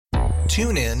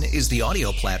TuneIn is the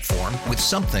audio platform with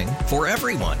something for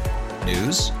everyone.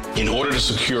 News. In order to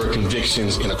secure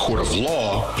convictions in a court of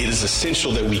law, it is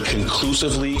essential that we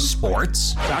conclusively.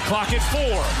 Sports. Got clock at 4.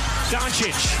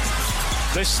 Doncic.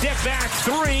 The step back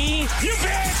 3. You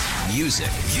bet. Music.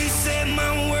 You set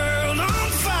my world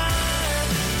on fire.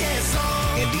 Yes,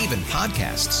 and even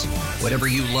podcasts. Whatever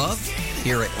you love,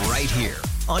 hear it right here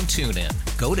on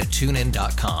TuneIn. Go to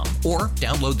TuneIn.com or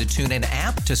download the TuneIn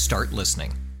app to start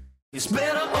listening. It's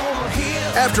better over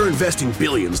here. After investing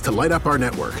billions to light up our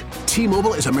network,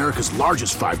 T-Mobile is America's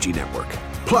largest 5G network.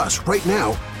 Plus, right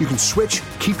now, you can switch,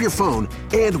 keep your phone,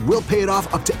 and we'll pay it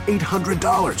off up to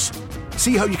 $800.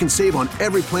 See how you can save on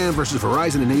every plan versus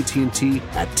Verizon and AT&T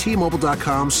at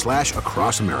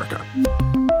T-Mobile.com/across America.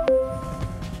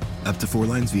 Up to 4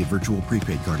 lines via virtual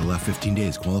prepaid card. Allow 15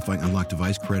 days. Qualifying unlocked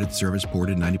device credit service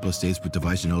ported 90+ states with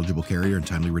device and eligible carrier and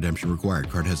timely redemption required.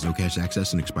 Card has no cash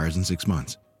access and expires in 6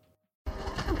 months. The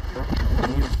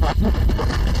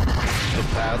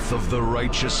path of the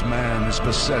righteous man is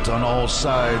beset on all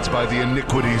sides by the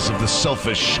iniquities of the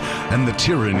selfish and the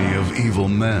tyranny of evil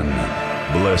men.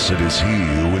 Blessed is he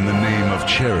who in the name of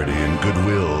charity and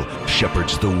goodwill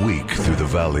shepherds the weak through the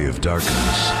valley of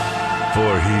darkness.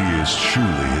 For he is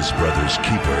truly his brother's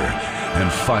keeper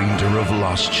and finder of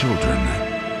lost children.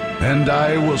 And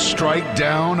I will strike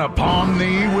down upon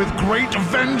thee with great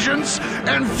vengeance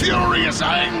and furious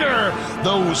anger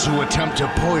those who attempt to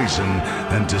poison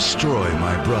and destroy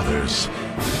my brothers.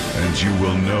 And you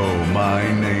will know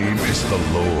my name is the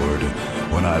Lord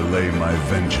when I lay my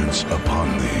vengeance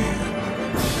upon thee.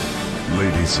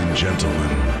 Ladies and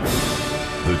gentlemen,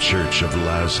 the Church of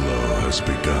Laszlo has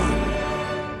begun.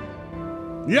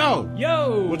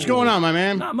 Yo! What's going on, my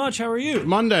man? Not much. How are you?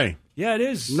 Monday. Yeah, it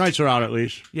is. Nights are out at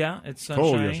least. Yeah, it's sunshiny.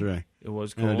 Cold yesterday. It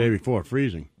was cold. And the day before,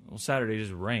 freezing. Well, Saturday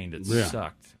just rained. It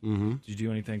sucked. Mm-hmm. Did you do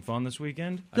anything fun this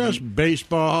weekend? Just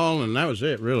baseball, and that was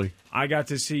it, really. I got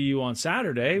to see you on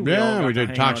Saturday. We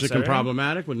did Toxic and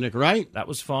Problematic with Nick Wright. That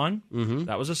was fun. Mm-hmm.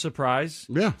 That was a surprise.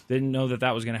 Yeah. Didn't know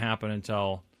that was going to happen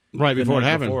until right before it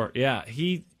happened. Yeah.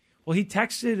 He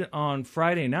texted on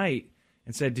Friday night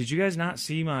and said, "Did you guys not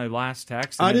see my last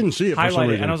text?" And I didn't see it for some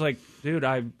reason. And I was like, dude,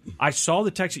 I saw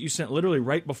the text that you sent literally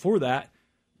right before that.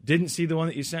 Didn't see the one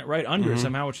that you sent right under it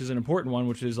somehow, which is an important one,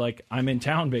 which is like, I'm in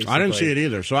town, basically. I didn't see it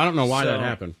either, so I don't know why that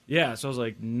happened. Yeah, so I was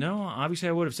like, no, obviously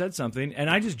I would have said something. And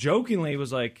I just jokingly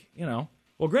was like, well,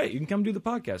 great, you can come do the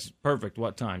podcast. Perfect,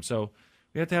 what time? So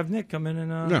we have to have Nick come in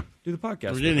and do the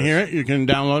podcast. If you didn't hear it, you can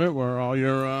download it where all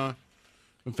your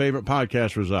favorite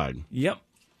podcasts reside. Yep.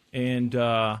 And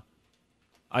I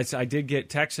did get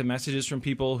texts and messages from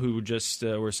people who just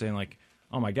were saying like,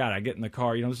 oh my God, I get in the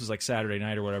car. This was like Saturday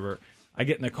night or whatever. I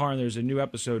get in the car and there's a new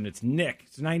episode and it's Nick.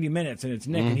 It's 90 minutes and it's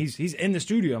Nick and he's in the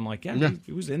studio. I'm like,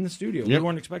 he was in the studio. We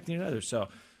weren't expecting it either. So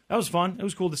that was fun. It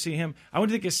was cool to see him. I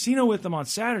went to the casino with him on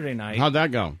Saturday night. How'd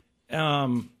that go?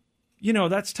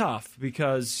 That's tough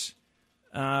because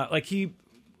I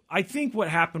think what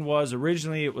happened was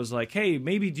originally it was like, hey,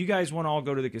 maybe do you guys want to all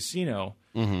go to the casino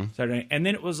Saturday night? And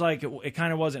then it was like it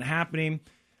kind of wasn't happening.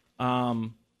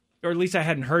 Or at least I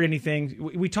hadn't heard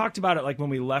anything. We talked about it like when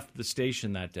we left the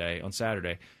station that day on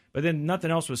Saturday, but then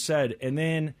nothing else was said. And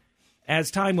then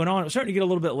as time went on, it was starting to get a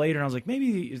little bit later, and I was like,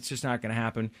 maybe it's just not going to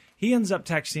happen. He ends up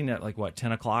texting at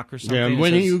 10 o'clock or something? Yeah,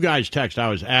 when you guys text, I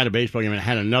was at a baseball game and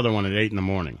had another one at 8 in the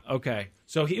morning. Okay.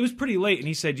 So it was pretty late, and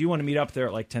he said, do you want to meet up there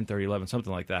at like 10:30, 11,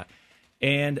 something like that?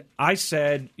 And I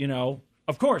said,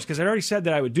 of course, because I'd already said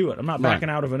that I would do it. I'm not backing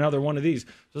out of another one of these. So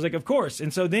I was like, of course.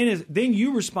 And so then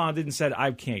you responded and said,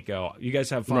 I can't go. You guys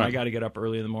have fun. Right. I got to get up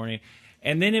early in the morning.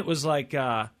 And then it was like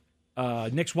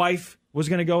Nick's wife was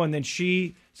going to go, and then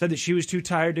she said that she was too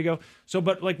tired to go. So,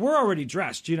 but like we're already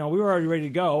dressed, we were already ready to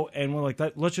go, and we're like,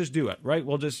 let's just do it, right?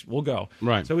 We'll go.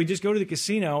 Right. So we just go to the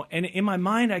casino, and in my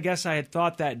mind, I guess I had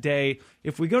thought that day,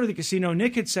 if we go to the casino,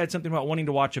 Nick had said something about wanting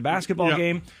to watch a basketball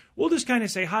game. We'll just kind of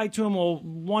say hi to him. We'll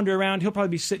wander around. He'll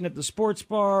probably be sitting at the sports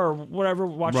bar or whatever,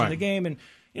 watching the game, and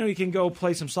you can go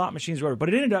play some slot machines or whatever. But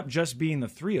it ended up just being the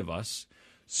three of us.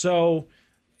 So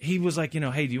he was like,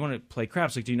 hey, do you want to play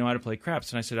craps? Like, do you know how to play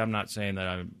craps? And I said, I'm not saying that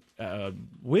I'm a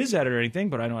whiz at it or anything,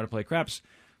 but I know how to play craps.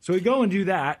 So we go and do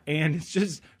that, and it's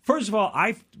just, first of all,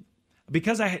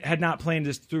 because I had not planned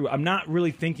this through, I'm not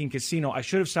really thinking casino. I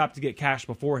should have stopped to get cash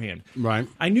beforehand. Right.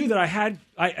 I knew that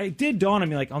I did dawn on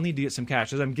me, like, I'll need to get some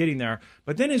cash as I'm getting there.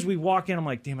 But then as we walk in, I'm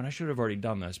like, damn it, I should have already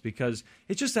done this, because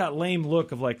it's just that lame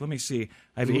look of like, let me see,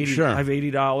 I have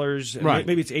 $80. Right.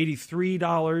 Maybe it's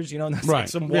 $83, and that's right. like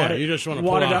some wadded, you just want to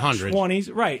pull out 100. 20s.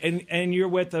 Right. And you're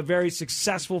with a very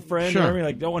successful friend,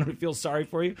 like, don't want to feel sorry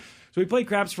for you. So we played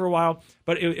craps for a while,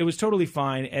 but it was totally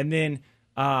fine. And then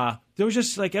there was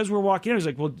just like, as we're walking in, I was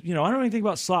like, well, I don't know anything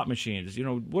about slot machines.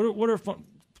 What are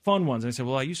fun ones? And I said,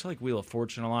 well, I used to like Wheel of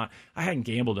Fortune a lot. I hadn't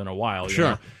gambled in a while.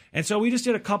 Sure. And so we just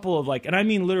did a couple of and I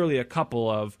mean literally a couple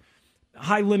of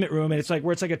high limit room, and it's like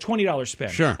where it's like a $20 spin.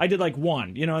 Sure. I did like one,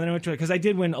 and then I went to it because I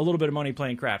did win a little bit of money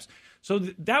playing craps. So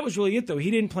that was really it, though.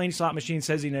 He didn't play any slot machines,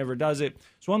 says he never does it.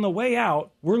 So on the way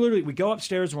out, we go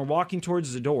upstairs and we're walking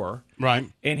towards the door. Right.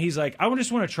 And he's like, I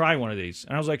just want to try one of these.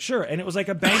 And I was like, sure. And it was like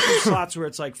a bank of slots where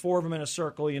it's like 4 of them in a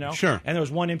circle, Sure. And there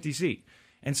was one empty seat.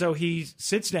 And so he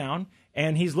sits down.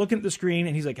 And he's looking at the screen,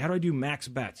 and he's like, how do I do max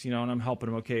bets? And I'm helping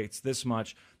him. Okay, it's this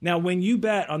much. Now, when you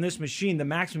bet on this machine, the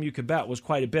maximum you could bet was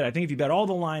quite a bit. I think if you bet all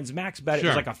the lines, max bet, It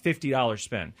was like a $50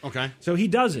 spin. Okay. So he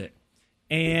does it,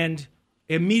 and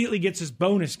immediately gets his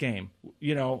bonus game,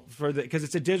 because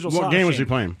it's a digital slot What game machine. was he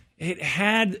playing? It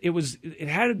had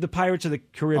the Pirates of the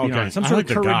Caribbean on it. Some I sort like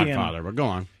of Caribbean. The Godfather, but go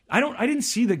on. I didn't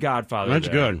see The Godfather. That's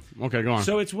there. good. Okay, go on.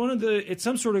 So it's it's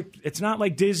some sort of, it's not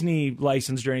like Disney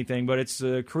licensed or anything, but it's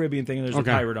a Caribbean thing, and there's a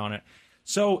pirate on it.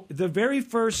 So the very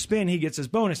first spin, he gets his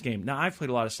bonus game. Now, I've played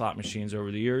a lot of slot machines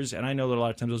over the years, and I know that a lot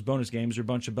of times those bonus games are a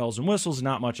bunch of bells and whistles and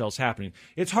not much else happening.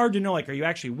 It's hard to know, are you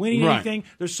actually winning anything?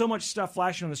 There's so much stuff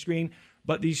flashing on the screen.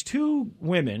 But these two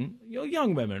women,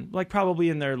 young women, probably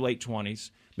in their late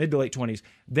 20s, mid to late 20s,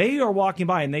 they are walking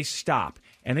by and they stop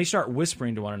and they start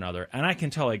whispering to one another. And I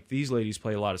can tell, these ladies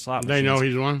play a lot of slot machines. They know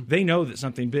he's one? They know that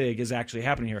something big is actually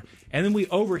happening here. And then we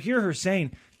overhear her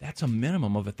saying, that's a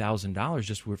minimum of $1,000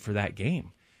 just for that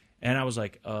game. And I was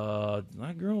like,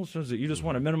 that girl says that you just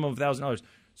want a minimum of $1,000.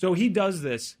 So he does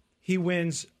this. He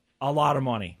wins a lot of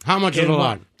money. How much is a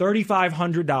lot?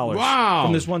 $3,500. Wow.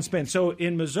 From this one spin. So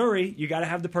in Missouri, you got to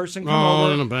have the person come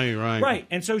over. In the bank, right. Right.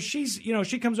 And so she's,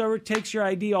 she comes over, takes your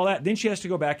ID, all that. Then she has to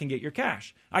go back and get your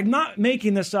cash. I'm not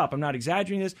making this up. I'm not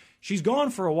exaggerating this. She's gone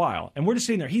for a while, and we're just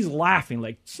sitting there. He's laughing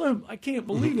like, Slim, I can't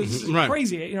believe this. This is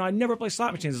crazy. I never play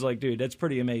slot machines. It's like, dude, that's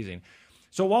pretty amazing.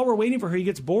 So while we're waiting for her, he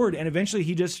gets bored, and eventually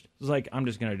he just was like, I'm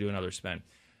just going to do another spin.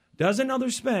 Does another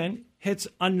spin, hits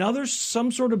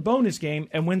some sort of bonus game,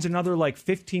 and wins another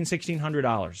 $1,500,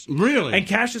 $1,600. Really? And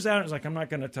cashes out. And is like, I'm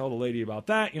not going to tell the lady about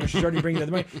that. She's already bringing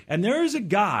the money. And there is a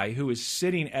guy who is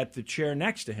sitting at the chair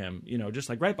next to him, just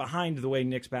right behind the way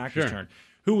Nick's back is turned,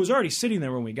 who was already sitting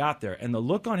there when we got there. And the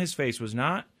look on his face was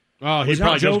not. Oh, he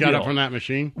probably just got up from that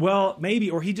machine? Well, maybe,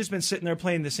 or he'd just been sitting there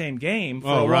playing the same game for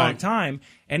a long time.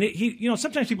 And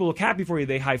sometimes people look happy for you.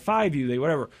 They high-five you. They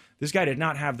whatever. This guy did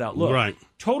not have that look. Right.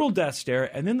 Total death stare.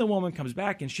 And then the woman comes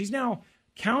back, and she's now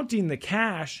counting the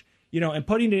cash, and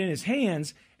putting it in his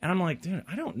hands. And I'm like, dude,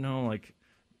 I don't know,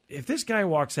 if this guy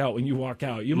walks out when you walk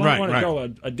out, you might want to go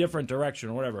a different direction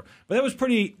or whatever. But that was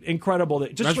pretty incredible.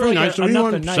 That's really nice. So he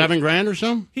won $7,000 or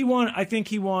so? He won. I think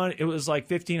he won. It was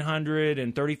 $1,500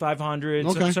 and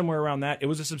 $3,500, somewhere around that. It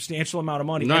was a substantial amount of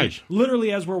money. Nice. And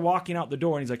literally, as we're walking out the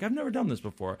door, and he's like, "I've never done this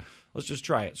before. Let's just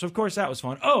try it." So of course that was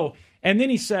fun. Oh, and then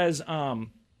he says,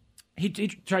 he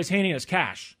tries handing us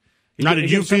cash.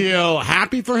 Did you feel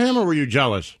happy for him, or were you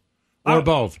jealous, or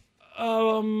both?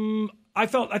 I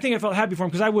think I felt happy for him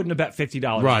because I wouldn't have bet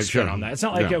 $50 on that. It's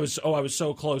not like I was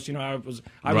so close. I was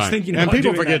thinking about and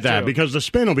people doing forget that because the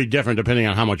spin will be different depending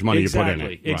on how much money you put in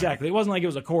it. Exactly. It wasn't like it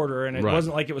was a quarter, and it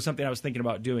wasn't like it was something I was thinking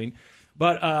about doing.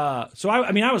 But so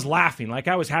I was laughing,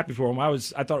 I was happy for him.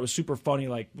 I thought it was super funny,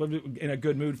 in a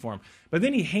good mood for him. But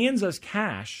then he hands us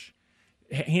cash.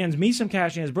 Hands me some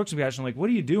cash, hands Brooks some cash. I'm like, what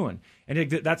are you doing? And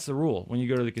that's the rule when you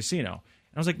go to the casino.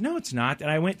 And I was like, no, it's not.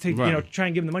 And I went to try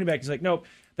and give him the money back. He's like, nope.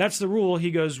 That's the rule.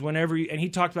 He goes, and he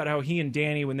talked about how he and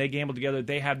Danny, when they gamble together,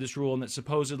 they have this rule, and that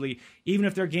supposedly, even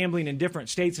if they're gambling in different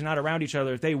states and not around each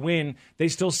other, if they win, they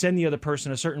still send the other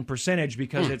person a certain percentage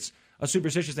because it's a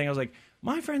superstitious thing. I was like,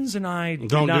 my friends and I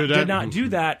did not do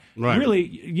that. Right. Really,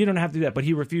 you don't have to do that. But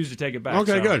he refused to take it back.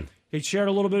 Okay, good. He shared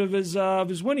a little bit of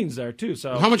his winnings there too.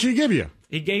 So how much did he give you?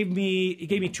 He gave me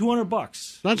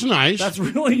 $200. That's nice. That's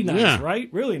really nice, right?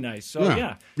 Really nice. So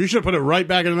yeah. You should put it right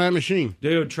back into that machine,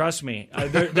 dude. Trust me.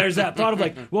 There's that thought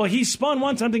of well, he spun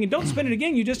once. I'm thinking, don't spin it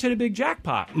again. You just hit a big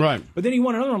jackpot. Right. But then he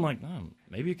won another. I'm like,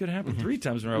 maybe it could happen 3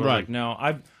 times in a row. Right. Like, no,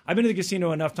 I've been to the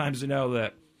casino enough times to know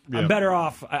that. I'm better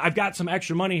off. I've got some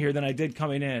extra money here than I did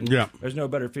coming in. Yeah. There's no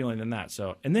better feeling than that.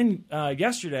 So, and then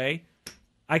yesterday,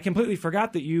 I completely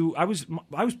forgot that I was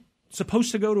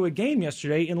supposed to go to a game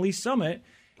yesterday in Lee Summit.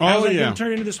 I was going to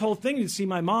turn into this whole thing to see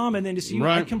my mom and then to see you.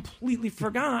 I completely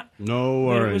forgot. No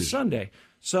worries. It was Sunday.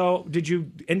 So, did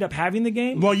you end up having the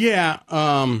game? Well, yeah.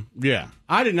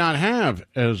 I did not have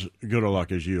as good a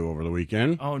luck as you over the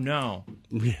weekend. Oh, no.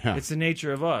 Yeah. It's the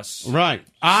nature of us. Right.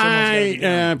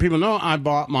 People know I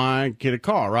bought my kid a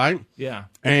car, right? Yeah.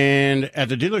 And at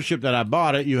the dealership that I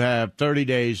bought it, you have 30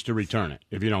 days to return it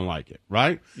if you don't like it,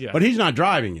 right? Yeah. But he's not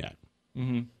driving yet.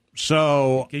 Mm-hmm.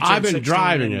 So I've been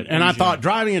driving it. And I thought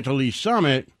driving it to Lee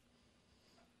Summit,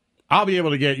 I'll be able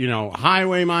to get,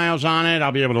 highway miles on it.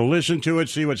 I'll be able to listen to it,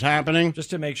 see what's happening. Just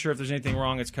to make sure if there's anything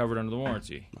wrong, it's covered under the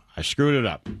warranty. I screwed it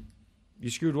up. You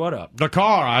screwed what up? The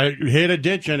car. I hit a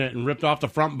ditch in it and ripped off the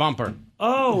front bumper.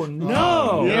 Oh,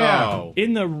 no. Yeah.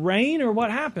 In the rain, or what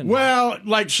happened? Well,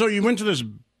 so you went to this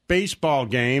baseball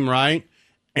game, right?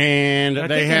 And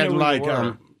they had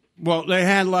regular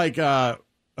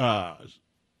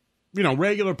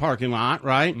parking lot,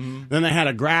 right? Mm-hmm. Then they had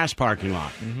a grass parking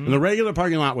lot. Mm-hmm. And the regular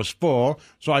parking lot was full,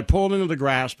 so I pulled into the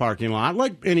grass parking lot,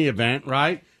 like any event,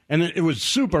 right? And it was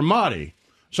super muddy.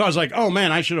 So I was like, oh,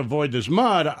 man, I should avoid this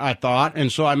mud, I thought.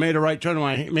 And so I made a right turn.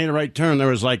 When I made a right turn, there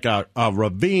was like a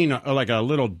ravine, like a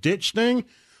little ditch thing.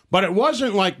 But it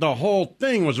wasn't like the whole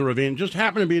thing was a ravine. It just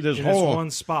happened to be this whole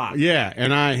one spot. Yeah,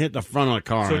 and I hit the front of the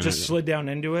car. So it just slid down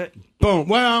into it? Boom.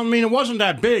 Well, I mean, it wasn't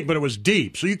that big, but it was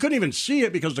deep. So you couldn't even see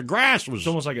it because the grass was... It's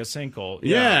almost like a sinkhole.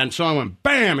 Yeah, and so I went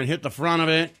bam and hit the front of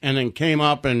it and then came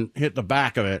up and hit the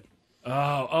back of it.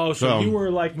 So you were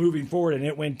like moving forward and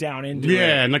it went down into it.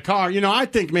 Yeah, and the car, I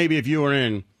think maybe if you were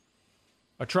in...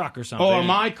 a truck or something. Or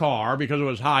my car, because it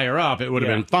was higher up, it would have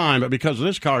been fine. But because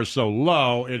this car is so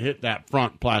low, it hit that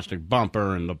front plastic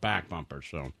bumper and the back bumper.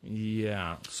 So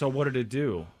yeah. So what did it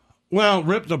do? Well,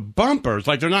 rip the bumpers.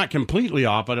 Like, they're not completely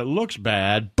off, but it looks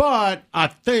bad. But I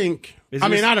think... I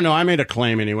don't know. I made a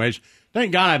claim anyways.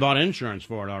 Thank God I bought insurance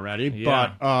for it already.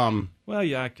 Yeah. But, well,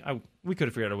 yeah, we could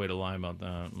have figured out a way to lie about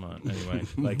that.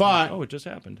 Anyway. But... it just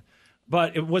happened.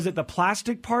 But was it the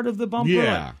plastic part of the bumper?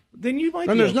 Yeah. Then you might.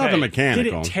 And be there's okay. nothing mechanical.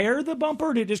 Did it tear the bumper?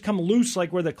 Or did it just come loose,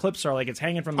 like where the clips are, like it's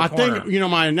hanging from the corner? I think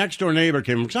my next door neighbor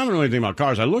came because I don't know anything about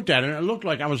cars. I looked at it and it looked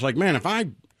like I was like, man, if I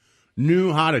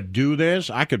knew how to do this,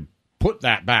 I could put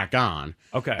that back on.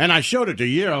 Okay. And I showed it to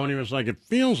Euro, and he was like, it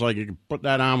feels like you could put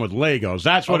that on with Legos.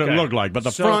 That's what it looked like. But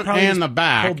the front and the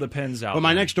back. Pulled the pins out. But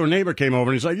my next door neighbor came over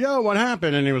and he's like, yo, what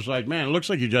happened? And he was like, man, it looks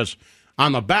like you just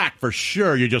on the back for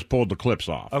sure. You just pulled the clips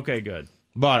off. Okay, good.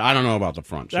 But I don't know about the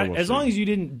front. So as long as you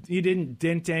didn't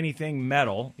dent anything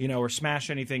metal, or smash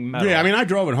anything metal. Yeah, I mean, I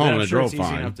drove it home and it drove fine.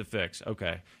 It's easy enough to fix.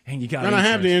 Okay, and you got. And I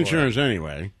have the insurance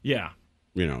anyway. Yeah.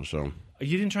 So.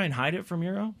 You didn't try and hide it from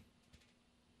Euro?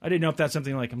 I didn't know if that's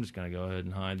something like I'm just going to go ahead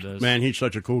and hide this. Man, he's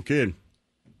such a cool kid.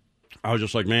 I was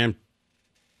just like, man,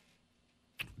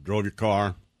 drove your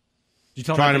car. Did you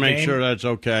tell trying him to make sure that's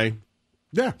okay.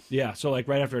 Yeah. Yeah. So like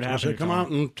right after it happened, I said, come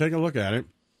out and take a look at it.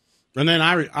 And then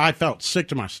I felt sick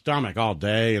to my stomach all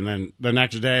day, and then the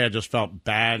next day I just felt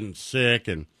bad and sick,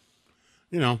 and,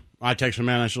 I texted him,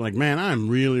 man, I said, like, man, I'm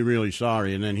really, really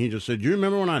sorry. And then he just said, do you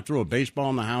remember when I threw a baseball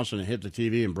in the house and it hit the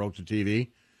TV and broke the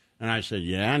TV? And I said,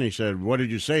 yeah. And he said, what did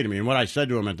you say to me? And what I said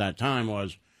to him at that time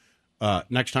was,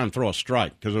 next time throw a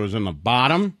strike, because it was in the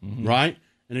bottom, right?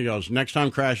 And he goes, next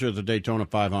time crash it at the Daytona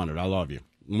 500. I love you.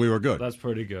 And we were good. That's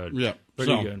pretty good. Yeah.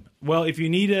 Pretty good. Well, if you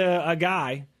need a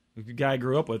guy... The guy I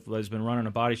grew up with has been running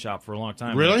a body shop for a long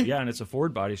time. Really? Yeah, and it's a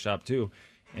Ford body shop, too.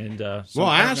 And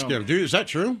ask him, dude, is that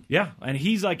true? Yeah, and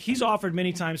he's offered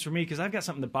many times for me because I've got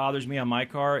something that bothers me on my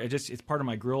car. It's part of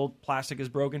my grill plastic is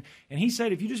broken. And he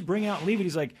said, if you just bring it out and leave it,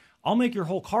 he's like, I'll make your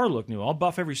whole car look new. I'll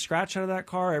buff every scratch out of that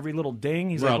car, every little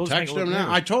ding. He's I'll text him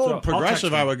now. I told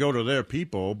Progressive I would go to their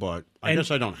people, but I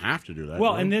guess I don't have to do that.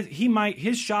 Well, and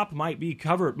his shop might be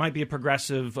covered, might be a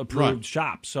Progressive approved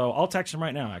shop. So I'll text him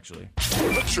right now, actually.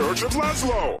 The Church of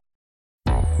Laszlo.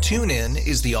 TuneIn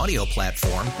is the audio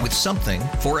platform with something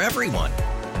for everyone.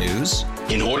 News.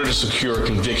 In order to secure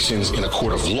convictions in a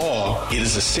court of law, it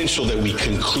is essential that we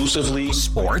conclusively.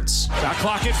 Sports. Shot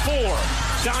clock at 4.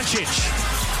 Doncic.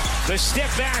 The step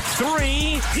back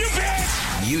 3. You bet.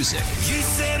 Music. You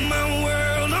set my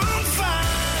world on fire.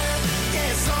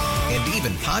 Yes, and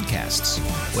even podcasts.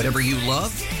 Whatever you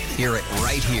love, hear it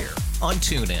right here on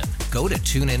TuneIn. Go to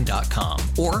TuneIn.com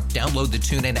or download the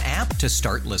TuneIn app to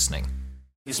start listening.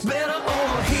 It's better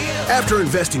over here. After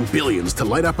investing billions to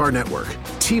light up our network,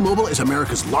 T-Mobile is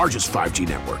America's largest 5G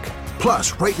network.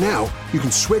 Plus, right now, you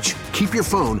can switch, keep your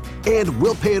phone, and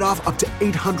we'll pay it off up to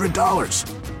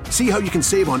 $800. See how you can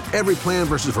save on every plan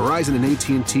versus Verizon and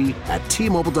AT&T at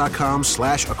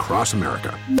T-Mobile.com/across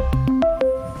America.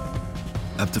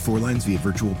 Up to 4 lines via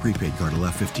virtual prepaid card.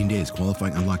 Allow 15 days.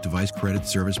 Qualifying unlocked device credit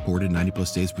service ported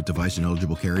 90-plus days with device and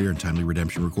eligible carrier and timely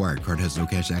redemption required. Card has no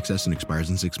cash access and expires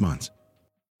in 6 months.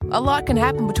 A lot can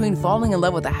happen between falling in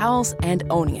love with a house and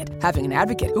owning it. Having an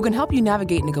advocate who can help you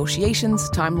navigate negotiations,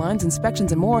 timelines,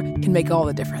 inspections, and more can make all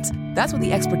the difference. That's what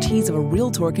the expertise of a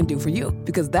Realtor can do for you,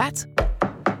 because that's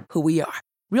who we are.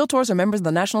 Realtors are members of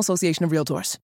the National Association of Realtors.